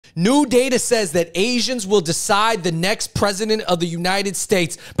New data says that Asians will decide the next president of the United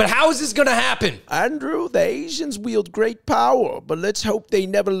States. But how is this going to happen? Andrew, the Asians wield great power, but let's hope they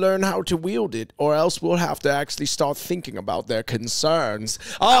never learn how to wield it, or else we'll have to actually start thinking about their concerns.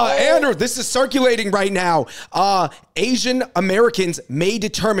 Andrew, this is circulating right now. Asian Americans may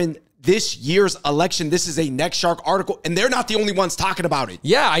determine this year's election. This is a Next Shark article, and they're not the only ones talking about it.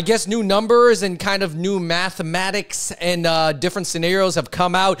 Yeah, I guess new numbers and kind of new mathematics and different scenarios have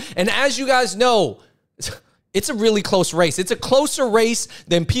come out. And as you guys know, it's a really close race. It's a closer race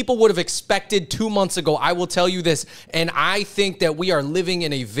than people would have expected 2 months ago. I will tell you this. And I think that we are living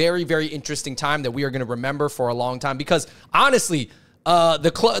in a very, very interesting time that we are going to remember for a long time because, honestly,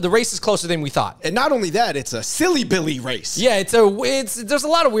 the race is closer than we thought. And not only that, it's a silly Billy race. Yeah, there's a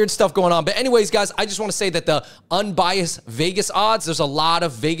lot of weird stuff going on. But anyways, guys, I just want to say that the unbiased Vegas odds, there's a lot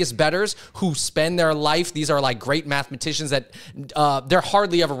of Vegas bettors who spend their life. These are like great mathematicians that they're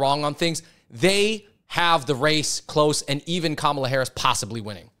hardly ever wrong on things. They have the race close and even Kamala Harris possibly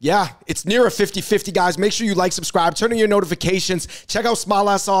winning. Yeah, it's near a 50-50, guys. Make sure you like, subscribe, turn on your notifications. Check out Smile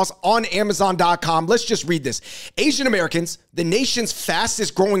Ass Sauce on Amazon.com. Let's just read this. Asian Americans, the nation's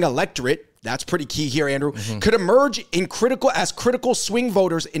fastest growing electorate, that's pretty key here, Andrew, could emerge in critical swing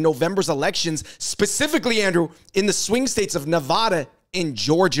voters in November's elections, specifically, Andrew, in the swing states of Nevada in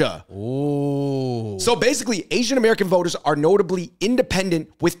Georgia. Ooh. So basically, Asian American voters are notably independent,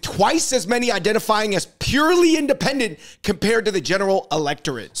 with twice as many identifying as purely independent compared to the general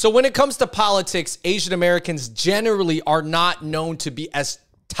electorate. So when it comes to politics, Asian Americans generally are not known to be as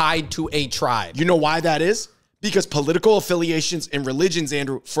tied to a tribe. You know why that is? Because political affiliations and religions,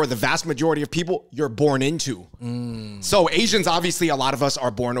 Andrew, for the vast majority of people, you're born into. So Asians, obviously, a lot of us are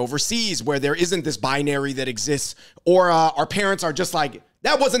born overseas where there isn't this binary that exists, or our parents are just like,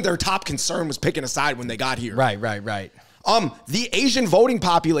 that wasn't their top concern, was picking a side when they got here. Right. The Asian voting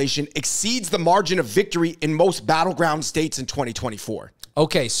population exceeds the margin of victory in most battleground states in 2024.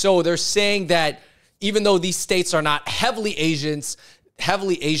 Okay, so they're saying that even though these states are not heavily Asian,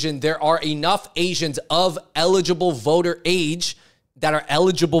 there are enough Asians of eligible voter age that are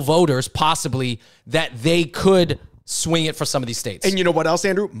eligible voters, possibly, that they could swing it for some of these states. And you know what else,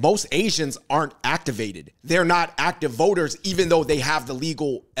 Andrew? Most Asians aren't activated. They're not active voters, even though they have the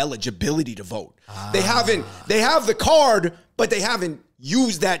legal eligibility to vote. They have the card, but they haven't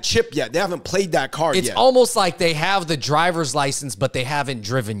used that chip yet. They haven't played that card yet. It's almost like they have the driver's license, but they haven't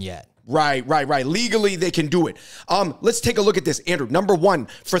driven yet. Right. Legally, they can do it. Let's take a look at this, Andrew. Number one,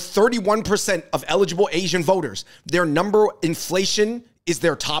 for 31% of eligible Asian voters, inflation is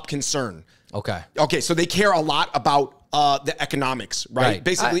their top concern. Okay, so they care a lot about the economics, right?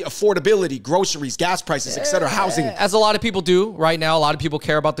 Basically, affordability, groceries, gas prices, etc., housing. As a lot of people do right now, a lot of people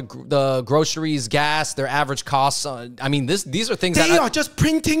care about the groceries, gas, their average costs. I mean, these are things they are just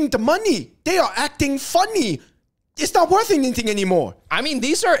printing the money. They are acting funny. It's not worth anything anymore. I mean,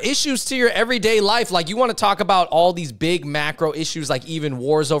 these are issues to your everyday life. Like, you want to talk about all these big macro issues, like even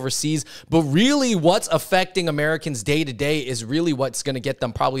wars overseas, but really what's affecting Americans day to day is really what's going to get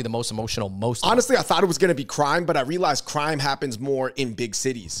them probably the most emotional. Honestly, I thought it was going to be crime, but I realized crime happens more in big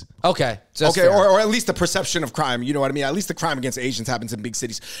cities. Okay. Or at least the perception of crime. You know what I mean? At least the crime against Asians happens in big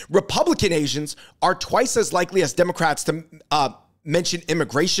cities. Republican Asians are twice as likely as Democrats to mention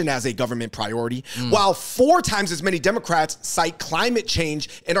immigration as a government priority, while 4 times as many Democrats cite climate change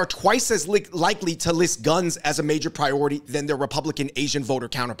and are twice as likely to list guns as a major priority than their Republican Asian voter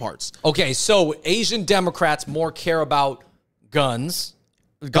counterparts. Okay, so Asian Democrats more care about guns,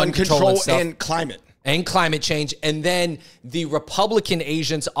 gun control and climate. And climate change. And then the Republican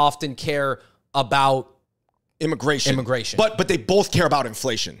Asians often care about immigration. But they both care about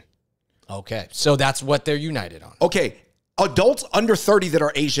inflation. Okay, so that's what they're united on. Okay. Adults under 30 that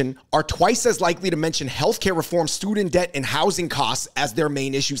are Asian are twice as likely to mention healthcare reform, student debt, and housing costs as their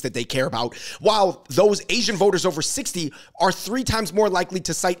main issues that they care about, while those Asian voters over 60 are 3 times more likely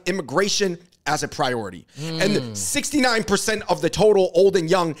to cite immigration as a priority. And 69% of the total, old and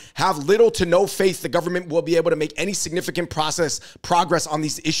young, have little to no faith the government will be able to make any significant progress on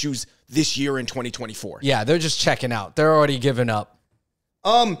these issues this year in 2024. Yeah, they're just checking out. They're already giving up.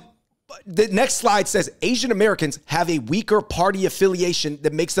 The next slide says Asian Americans have a weaker party affiliation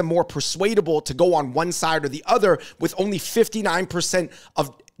that makes them more persuadable to go on one side or the other, with only 59%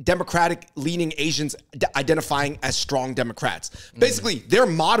 of Democratic-leaning Asians identifying as strong Democrats. Basically, they're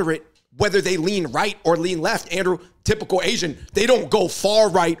moderate, whether they lean right or lean left. Andrew, typical Asian, they don't go far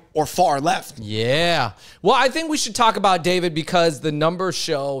right or far left. Yeah. Well, I think we should talk about David, because the numbers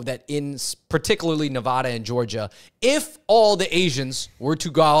show that in particularly Nevada and Georgia, if all the Asians were to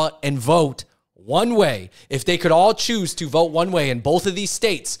go out and vote, one way, if they could all choose to vote one way in both of these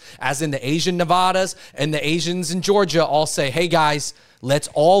states, as in the Asian Nevadas and the Asians in Georgia all say, hey guys, let's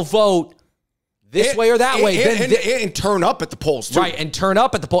all vote this way or that way. And turn up at the polls too. Right, and turn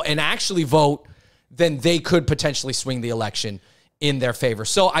up at the poll and actually vote, then they could potentially swing the election in their favor.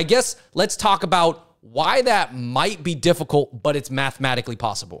 So I guess let's talk about why that might be difficult, but it's mathematically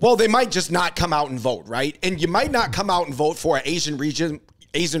possible. Well, they might just not come out and vote, right? And you might not come out and vote for an Asian reason,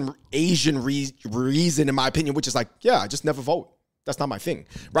 in my opinion, which is like, yeah, I just never vote. That's not my thing,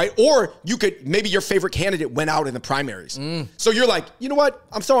 right? Or you could, maybe your favorite candidate went out in the primaries. So you're like, you know what?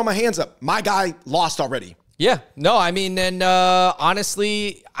 I'm throwing my hands up. My guy lost already. Yeah. No, I mean, and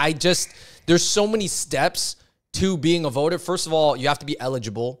honestly, there's so many steps to being a voter. First of all, you have to be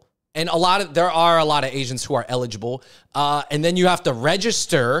eligible. And there are a lot of Asians who are eligible. And then you have to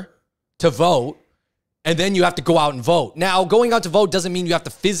register to vote. And then you have to go out and vote. Now, going out to vote doesn't mean you have to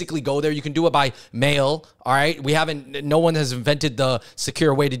physically go there. You can do it by mail, all right? No one has invented the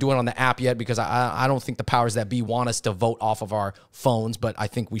secure way to do it on the app yet, because I don't think the powers that be want us to vote off of our phones, but I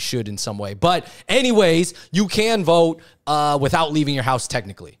think we should in some way. But anyways, you can vote without leaving your house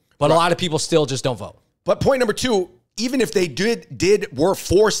technically. But a lot of people still just don't vote. But point number two, even if they were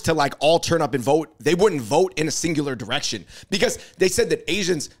forced to like all turn up and vote, they wouldn't vote in a singular direction, because they said that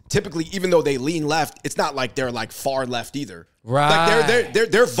Asians typically, even though they lean left, it's not like they're like far left either. Right. Like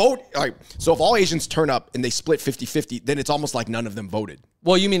their vote. Like, so if all Asians turn up and they split 50-50, then it's almost like none of them voted.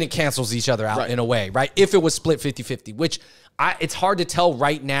 Well, you mean it cancels each other out in a way, right? If it was split 50-50, which it's hard to tell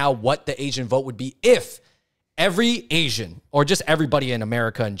right now what the Asian vote would be if every Asian, or just everybody in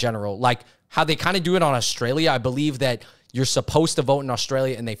America in general, like how they kind of do it on Australia. I believe that you're supposed to vote in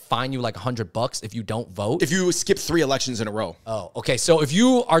Australia and they fine you like $100 if you don't vote. If you skip 3 elections in a row. Oh, okay. So if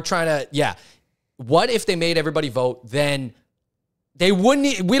you are trying to, what if they made everybody vote? Then we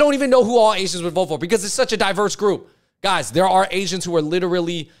don't even know who all Asians would vote for, because it's such a diverse group. Guys, there are Asians who are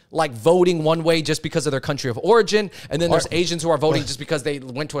literally like voting one way just because of their country of origin. And then there's Asians who are voting just because they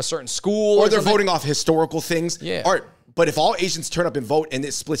went to a certain school. Or they're voting off historical things. Yeah. All right. But if all Asians turn up and vote and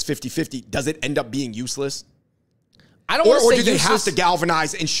it splits 50-50, does it end up being useless? I don't want to say do they useless. have to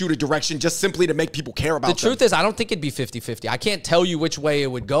galvanize and shoot a direction just simply to make people care about them? The truth is, I don't think it'd be 50-50. I can't tell you which way it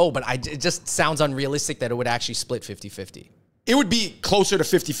would go, but it just sounds unrealistic that it would actually split 50-50. It would be closer to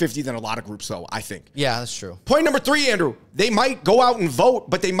 50-50 than a lot of groups, though, I think. Yeah, that's true. Point number 3, Andrew. They might go out and vote,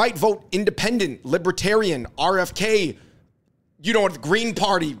 but they might vote independent, libertarian, RFK, the Green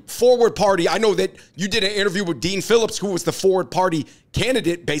Party, Forward Party. I know that you did an interview with Dean Phillips, who was the Forward Party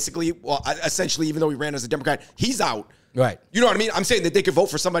candidate, basically. Well, essentially, even though he ran as a Democrat, he's out. Right. You know what I mean? I'm saying that they could vote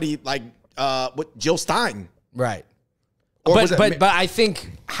for somebody like Jill Stein. Right. Or but I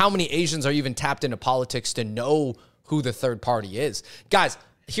think how many Asians are even tapped into politics to know who the third party is? Guys,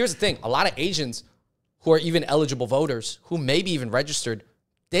 here's the thing. A lot of Asians who are even eligible voters, who maybe even registered,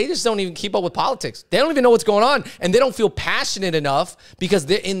 they just don't even keep up with politics. They don't even know what's going on, and they don't feel passionate enough because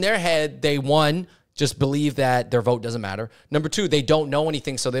in their head, they, one, just believe that their vote doesn't matter. Number 2, they don't know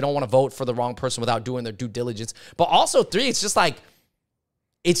anything, so they don't want to vote for the wrong person without doing their due diligence. But also 3, it's just like,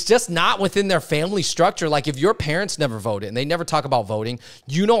 it's just not within their family structure. Like if your parents never voted and they never talk about voting,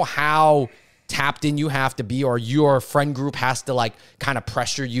 you know how tapped in you have to be, or your friend group has to like kind of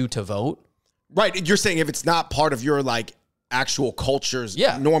pressure you to vote. Right. You're saying if it's not part of your like actual culture's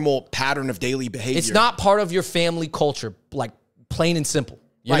normal pattern of daily behavior. It's not part of your family culture, like plain and simple.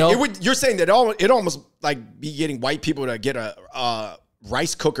 You right. know? You're saying that it almost like be getting white people to get a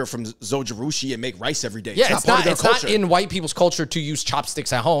rice cooker from Zojirushi and make rice every day. Yeah, it's not not in white people's culture to use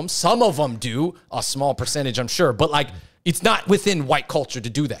chopsticks at home. Some of them do, a small percentage, I'm sure, but like it's not within white culture to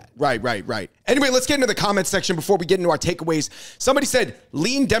do that. Right. Anyway, let's get into the comments section before we get into our takeaways. Somebody said,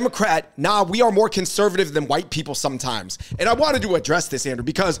 lean Democrat. Nah, we are more conservative than white people sometimes. And I wanted to address this, Andrew,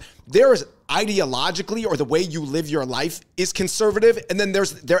 because there is ideologically, or the way you live your life is conservative. And then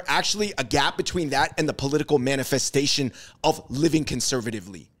there's actually a gap between that and the political manifestation of living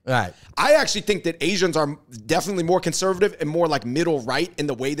conservatively. Right. I actually think that Asians are definitely more conservative and more like middle right in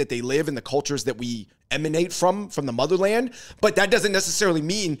the way that they live and the cultures that we emanate from the motherland. But that doesn't necessarily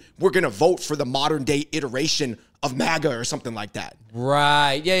mean we're going to vote for the modern day iteration of MAGA or something like that.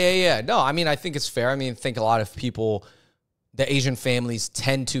 Right. Yeah. No, I mean, I think it's fair. I mean, I think a lot of people, the Asian families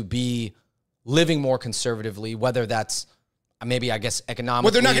tend to be living more conservatively, whether that's maybe, I guess, economically.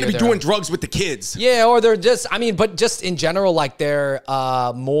 Well, they're not going to be doing drugs with the kids. Yeah, or they're just, I mean, but just in general, like they're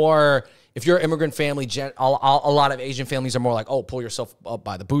more, if you're an immigrant family, a lot of Asian families are more like, oh, pull yourself up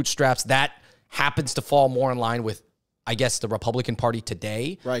by the bootstraps. That happens to fall more in line with, I guess, the Republican Party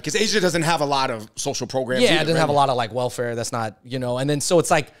today. Right, because Asia doesn't have a lot of social programs. Yeah, it doesn't have a lot of like welfare. That's not, and then so it's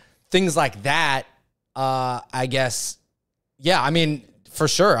like things like that, I guess, yeah, I mean, for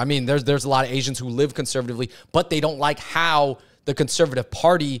sure. I mean, there's a lot of Asians who live conservatively, but they don't like how the conservative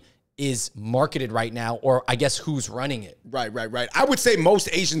party is marketed right now, or I guess who's running it. Right. I would say most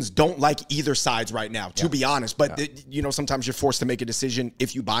Asians don't like either sides right now, to be honest. But, sometimes you're forced to make a decision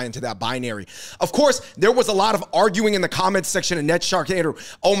if you buy into that binary. Of course, there was a lot of arguing in the comments section of NetShark Andrew.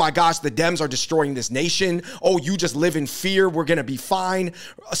 Oh my gosh, the Dems are destroying this nation. Oh, you just live in fear. We're going to be fine.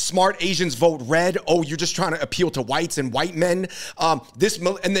 Smart Asians vote red. Oh, you're just trying to appeal to whites and white men. And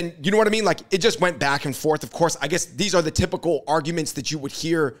then, you know what I mean? Like, it just went back and forth. Of course, I guess these are the typical arguments that you would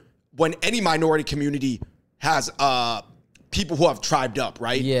hear when any minority community has people who have tribed up,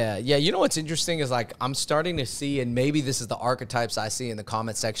 right? Yeah. You know what's interesting is, like, I'm starting to see, and maybe this is the archetypes I see in the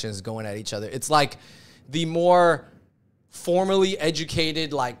comment sections going at each other. It's like the more formally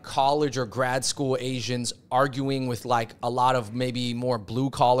educated, like college or grad school Asians arguing with like a lot of maybe more blue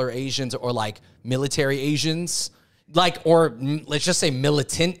collar Asians or like military Asians. Or let's just say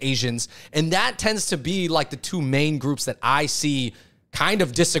militant Asians. And that tends to be like the two main groups that I see kind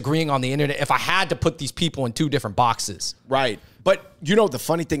of disagreeing on the internet if I had to put these people in two different boxes. Right. But, the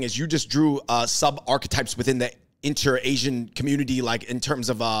funny thing is you just drew sub-archetypes within the inter-Asian community, like in terms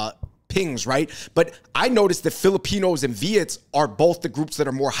of pings, right? But I noticed that Filipinos and Viets are both the groups that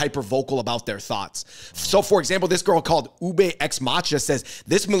are more hyper-vocal about their thoughts. So, for example, this girl called Ube X Matcha says,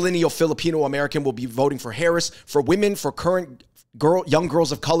 this millennial Filipino-American will be voting for Harris, for women, for current young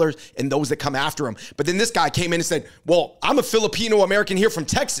girls of color, and those that come after him. But then this guy came in and said, well, I'm a Filipino-American here from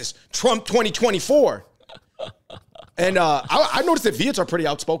Texas, Trump 2024. And I noticed that Viets are pretty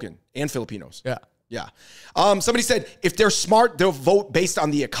outspoken, and Filipinos. Yeah. Somebody said, if they're smart, they'll vote based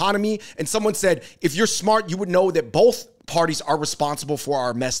on the economy. And someone said, if you're smart, you would know that both parties are responsible for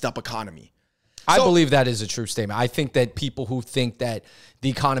our messed up economy. I believe that is a true statement. I think that people who think that the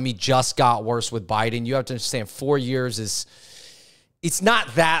economy just got worse with Biden, you have to understand 4 years it's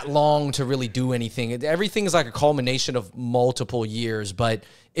not that long to really do anything. Everything is like a culmination of multiple years, but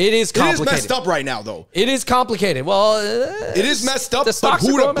it is complicated. It is messed up right now, though. It is complicated. Well, it is messed up, but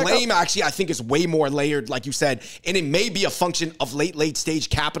who to blame, actually, I think is way more layered, like you said. And it may be a function of late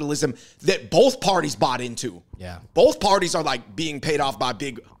stage capitalism that both parties bought into. Yeah. Both parties are like being paid off by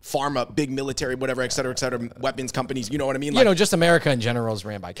big pharma, big military, whatever, et cetera, weapons companies. You know what I mean? Like, just America in general is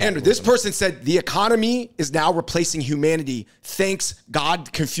ran by capitalism. Andrew, this person said the economy is now replacing humanity. Thanks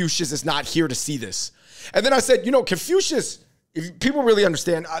God Confucius is not here to see this. And then I said, Confucius, if people really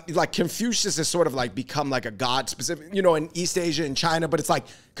understand, like Confucius has sort of like become like a god specific, in East Asia and China, but it's like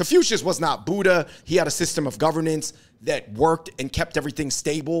Confucius was not Buddha. He had a system of governance that worked and kept everything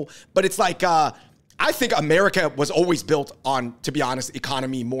stable. But it's like, I think America was always built on, to be honest,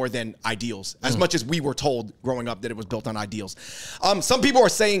 economy more than ideals, as much as we were told growing up that it was built on ideals. Some people are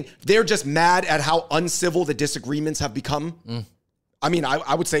saying they're just mad at how uncivil the disagreements have become. I mean,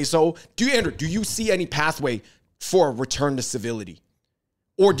 I would say so. Andrew, do you see any pathway for a return to civility?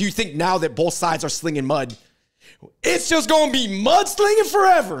 Or do you think now that both sides are slinging mud, it's just going to be mudslinging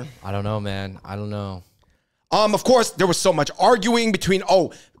forever? I don't know, man. I don't know. Of course, there was so much arguing between,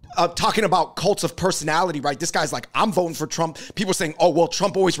 talking about cults of personality, right? This guy's like, I'm voting for Trump. People saying, oh, well,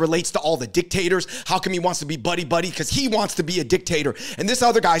 Trump always relates to all the dictators. How come he wants to be buddy-buddy? Because he wants to be a dictator. And this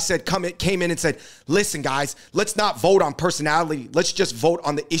other guy came in and said, listen, guys, let's not vote on personality. Let's just vote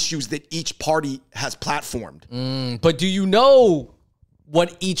on the issues that each party has platformed. But do you know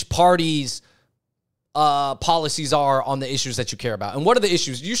what each party's policies are on the issues that you care about? And what are the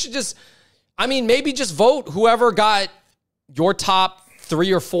issues? You should maybe just vote whoever got your top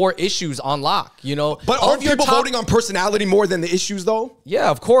 3 or 4 issues on lock, But aren't people voting on personality more than the issues, though? Yeah,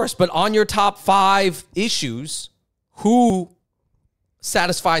 of course. But on your top 5 issues, who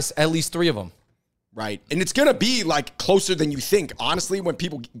satisfies at least 3 of them? Right. And it's going to be like closer than you think. Honestly, when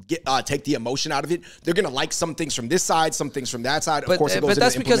people take the emotion out of it, they're going to like some things from this side, some things from that side. Of course, it goes but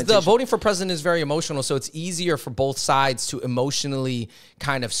that's because the voting for president is very emotional. So it's easier for both sides to emotionally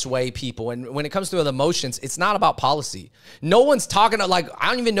kind of sway people. And when it comes to the emotions, it's not about policy. No one's talking I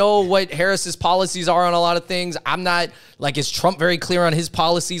don't even know what Harris's policies are on a lot of things. I'm not is Trump very clear on his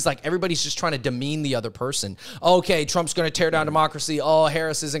policies? Like, everybody's just trying to demean the other person. Okay, Trump's going to tear down democracy. Oh,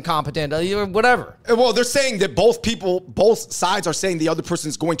 Harris is incompetent. Whatever. Well, they're saying that both sides are saying the other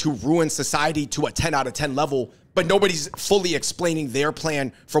person's going to ruin society to a 10 out of 10 level, but nobody's fully explaining their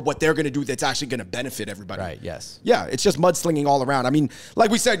plan for what they're going to do that's actually going to benefit everybody. Right, yes. Yeah, it's just mudslinging all around. I mean,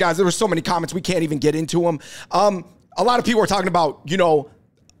 like we said, guys, there were so many comments, we can't even get into them. A lot of people are talking about,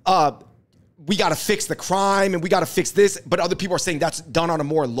 we got to fix the crime and we got to fix this. But other people are saying that's done on a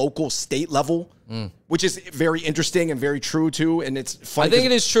more local state level, which is very interesting and very true too. And it's funny. I think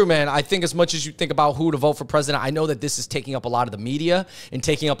it is true, man. I think as much as you think about who to vote for president, I know that this is taking up a lot of the media and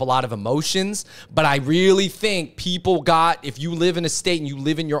taking up a lot of emotions. But I really think people if you live in a state and you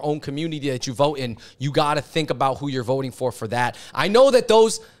live in your own community that you vote in, you got to think about who you're voting for that. I know that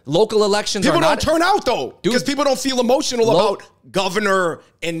those local elections people don't turn out though, because people don't feel emotional about governor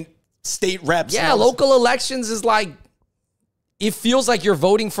and state reps. Yeah, local elections is like, it feels like you're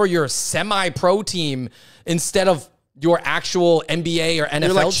voting for your semi-pro team instead of your actual NBA or NFL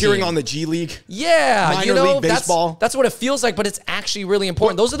You're like cheering team. on the G League. Yeah, minor league baseball. That's what it feels like, but it's actually really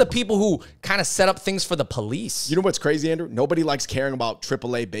important. Those are the people who kind of set up things for the police. You know what's crazy, Andrew? Nobody likes caring about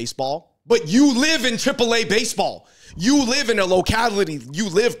AAA baseball, but you live in AAA baseball. You live in a locality. You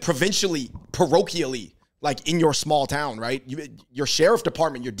live provincially, parochially. Like in your small town, right? Your sheriff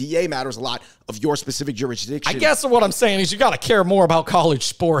department, your DA matters a lot of your specific jurisdiction. I guess what I'm saying is you got to care more about college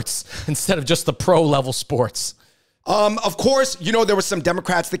sports instead of just the pro level sports. Of course, you know, there were some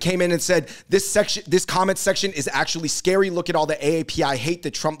Democrats that came in and said this comment section is actually scary. Look at all the AAPI hate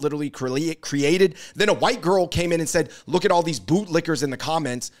that Trump literally created. Then a white girl came in and said, look at all these bootlickers in the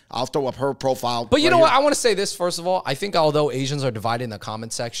comments. I'll throw up her profile. But you know what? I want to say this, first of all. I think although Asians are divided in the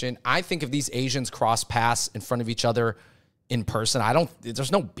comment section, I think if these Asians cross paths in front of each other in person,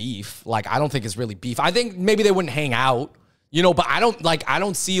 there's no beef. Like, I don't think it's really beef. I think maybe they wouldn't hang out. You know, but I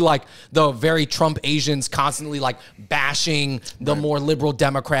don't see like the very Trump Asians constantly like bashing the more liberal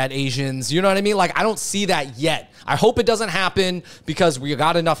Democrat Asians. You know what I mean? Like, I don't see that yet. I hope it doesn't happen because we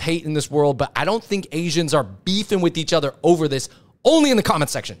got enough hate in this world, but I don't think Asians are beefing with each other over this. Only in the comment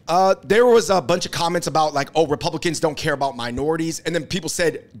section. There was a bunch of comments about like, oh, Republicans don't care about minorities. And then people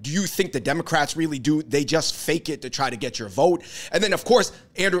said, do you think the Democrats really do? They just fake it to try to get your vote. And then, of course,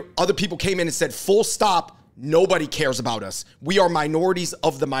 Andrew, other people came in and said, full stop. Nobody cares about us. We are minorities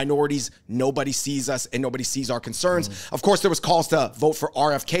of the minorities. Nobody sees us and nobody sees our concerns. Of course, there was calls to vote for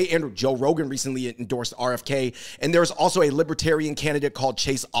RFK. Andrew, Joe Rogan recently endorsed RFK. And there's also a libertarian candidate called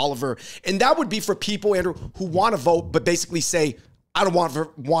Chase Oliver. And that would be for people, Andrew, who want to vote, but basically say, I don't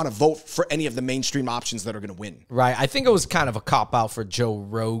want to vote for any of the mainstream options that are going to win. Right. I think it was kind of a cop-out for Joe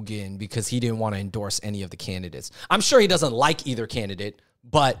Rogan because he didn't want to endorse any of the candidates. I'm sure he doesn't like either candidate,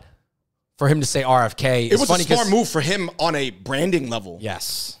 but for him to say RFK, it was funny, a smart move for him on a branding level.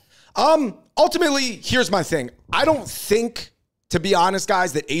 Yes. Ultimately, here's my thing. I don't think, to be honest,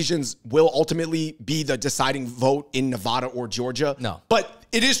 guys, that Asians will ultimately be the deciding vote in Nevada or Georgia. No. But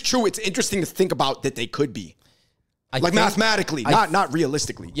it is true. It's interesting to think about that they could be. Mathematically, not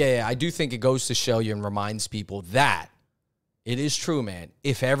realistically. Yeah, I do think it goes to show you and reminds people that it is true, man.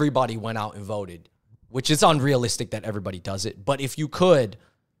 If everybody went out and voted, which is unrealistic that everybody does it, but if you could,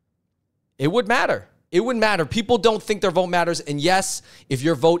 it would matter. It wouldn't matter. People don't think their vote matters. And yes, if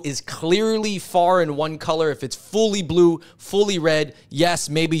your vote is clearly far in one color, if it's fully blue, fully red, yes,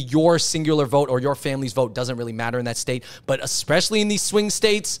 maybe your singular vote or your family's vote doesn't really matter in that state. But especially in these swing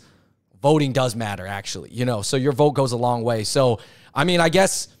states, voting does matter, actually. You know, so your vote goes a long way. So, I mean, I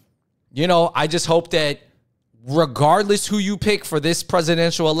guess, you know, I just hope that regardless who you pick for this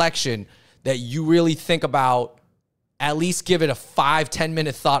presidential election, that you really think about, at least give it a 5-10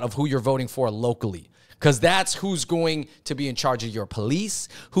 minute thought of who you're voting for locally. Because that's who's going to be in charge of your police,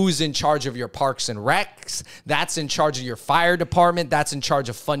 who's in charge of your parks and recs, that's in charge of your fire department, that's in charge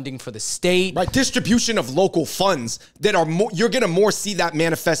of funding for the state. Right, distribution of local funds that are more, you're going to more see that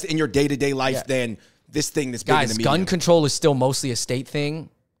manifest in your day-to-day life than this thing that's big in the media. Guys, gun control is still mostly a state thing,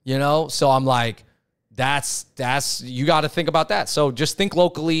 you know? So I'm like, that's you got to think about that. So just think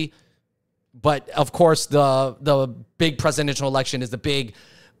locally. But of course, the big presidential election is the big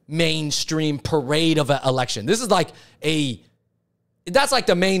mainstream parade of an election. This is like that's like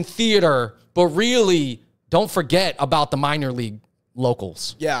the main theater, but really don't forget about the minor league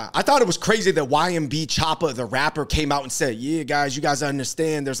locals. Yeah, I thought it was crazy that YMB Choppa, the rapper, came out and said, yeah, guys, you guys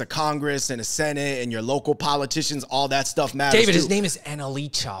understand there's a Congress and a Senate and your local politicians, all that stuff matters. David, too. His name is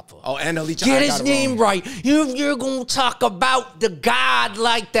NLE Choppa. Oh, NLE Choppa. Get his name right. You're going to talk about the God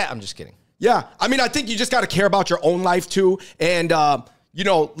like that. I'm just kidding. Yeah, I mean, I think you just got to care about your own life too. And, you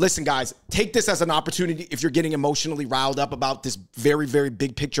know, listen, guys, take this as an opportunity if you're getting emotionally riled up about this very, very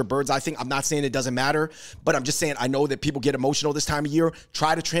big picture bird's eye thing. I'm not saying it doesn't matter, but I'm just saying I know that people get emotional this time of year.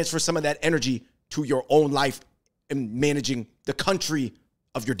 Try to transfer some of that energy to your own life and managing the country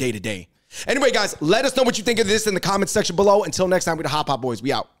of your day-to-day. Anyway, guys, let us know what you think of this in the comments section below. Until next time, we're the Hop Hop Boys.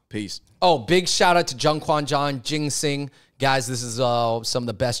 We out. Peace. Oh, big shout out to Jungkwan John Ginseng. Guys, this is some of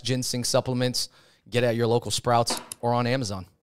the best ginseng supplements. Get it at your local Sprouts or on Amazon.